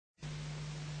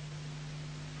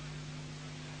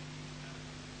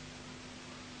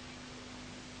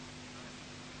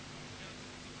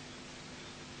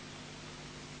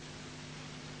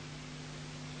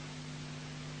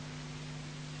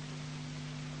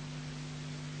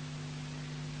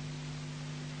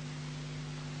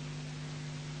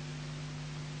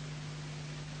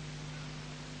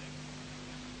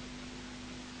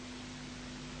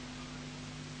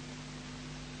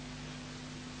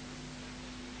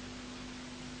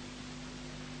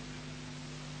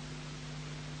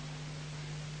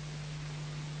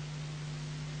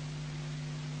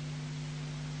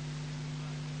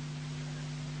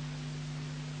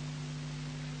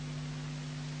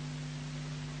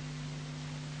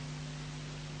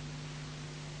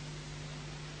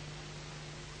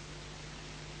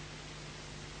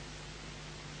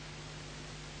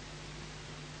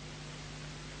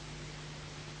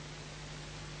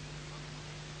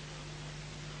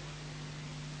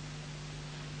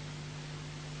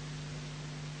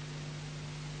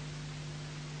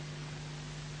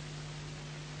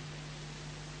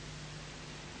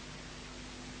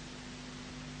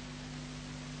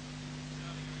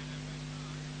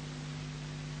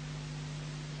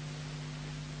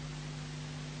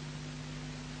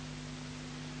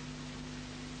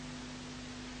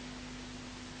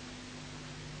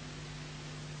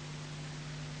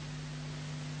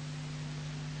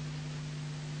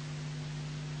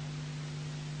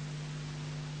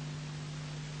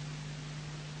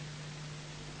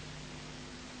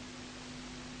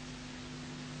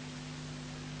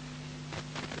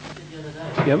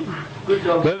Yep. Good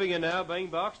job. Moving in now, being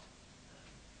boxed.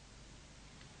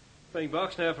 Being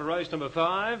boxed now for race number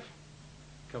 5.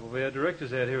 A couple of our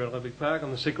directors out here at Olympic Park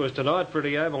on the sequence tonight.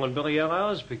 Freddie Abel and Billy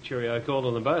Ellows. Big cheerio call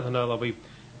to them both. I know they'll be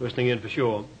listening in for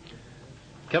sure.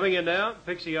 Coming in now,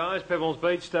 Pixie Eyes, Pebbles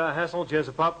Beach, Star Hassel,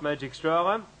 Jezapop, Magic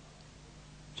Stroller,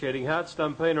 Cheating Heart,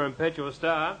 Stumpina, Impetuous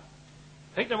Star.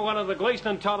 Pick number 1 of the Gleeson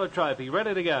and Toller Trophy,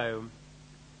 ready to go.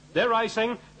 They're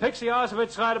racing. Pixie Eyes a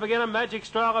bit slow to begin, and Magic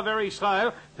Stroller very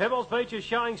slow. Pebbles Beach is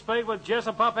showing speed with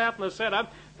Jezapop out in the centre.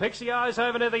 Pixie Eyes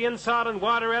over to the inside and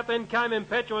wider out, then came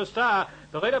Impetuous Star.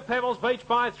 The leader Pebbles Beach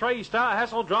by 3, Star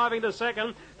Hassel driving to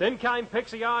second. Then came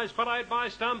Pixie Eyes, followed by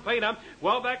Stumpina.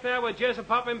 Well back now with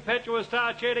Jezapop, Impetuous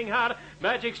Star, Cheating Heart.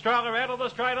 Magic Stroller out of the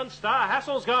straight, and Star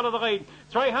Hassel's gone to the lead.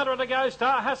 300 to go.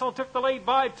 Star Hassel took the lead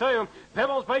by 2.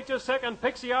 Pebbles Beach is second.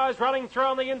 Pixie Eyes running through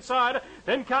on the inside.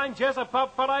 Then came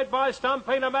Jezapop, followed by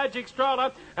Stumpina, Magic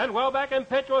Stroller. And well back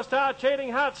Impetuous Star,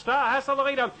 Cheating Heart. Star Hassel the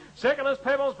leader. Second is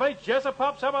Pebbles Beach.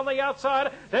 Jezapop's up on the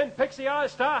outside. Then Pixie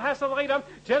Eyes, Star Hassel the leader.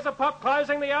 Jezapop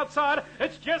closing the outside.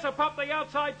 It's Jezapop the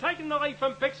outside, taking the lead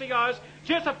from Pixie Eyes.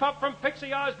 Jezapop from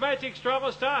Pixie Eyes, Magic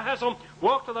Stroller, Star Hassel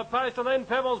walked to the post, and then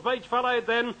Pebbles Beach followed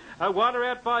then. Wider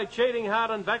out by Cheating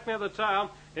Heart, and back near the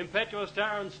tail, Impetuous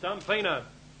Star and Stumpina.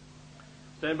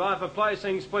 Stand by for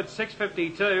placing, split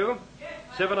 6:52,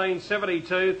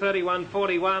 17:72,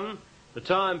 31:41. The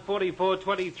time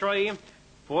 44:23.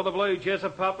 For the blue,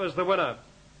 Jezapop is the winner.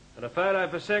 And a photo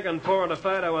for second, 4 and a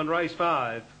photo on race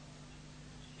 5.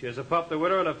 Jezapop the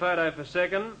winner and a photo for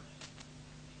second.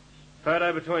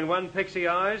 Photo between 1 Pixie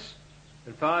Eyes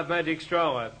and 5 Magic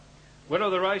Stroller. Winner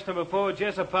of the race number 4,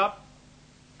 Jezapop.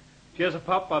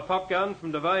 Jezapop by Pop Gun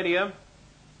from Devania.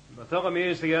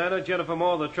 Bartholomew's the owner, Jennifer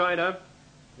Moore the trainer.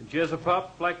 And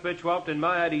Jezapop, Black Bitch whopped in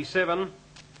May 87.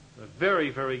 A very,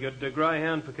 very good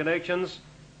greyhound for connections.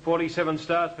 47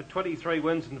 starts for 23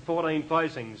 wins and 14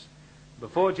 placings.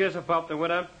 Before Jezapop the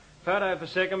winner, photo for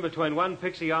second between 1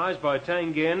 Pixie Eyes by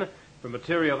Tangen from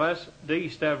Material S, D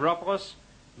Stavropoulos.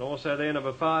 And also there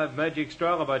number 5 Magic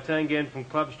Stroller by Tangen from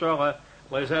Club Stroller.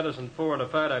 Les Addison 4 and a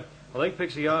photo. I think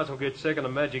Pixie Eyes will get second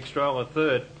and Magic Stroller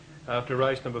third after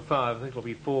race number 5. I think it'll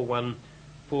be 4-1,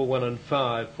 4-1 and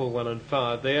 5, 4-1 and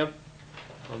 5 there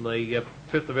on the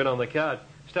 5th event on the card.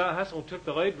 Star Hustle took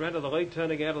the lead, ran to the lead,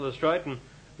 turning out of the straight and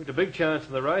took a big chance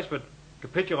in the race, but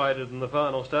capitulated in the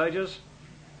final stages.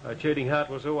 Cheating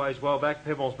Heart was always well back.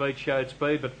 Pebbles Beach showed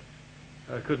speed, but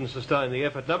couldn't sustain the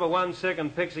effort. Number 1,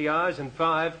 second, Pixie Eyes, and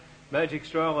 5, Magic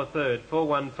Stroller third.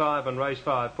 4-1-5 on race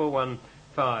 5.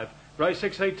 4-1-5. Race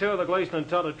 6, Heat 2 of the Gleeson and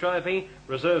Totter Trophy.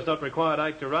 Reserves not required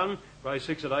 8 to run. Race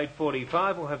 6 at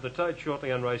 8:45. We'll have the tote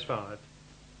shortly on race 5.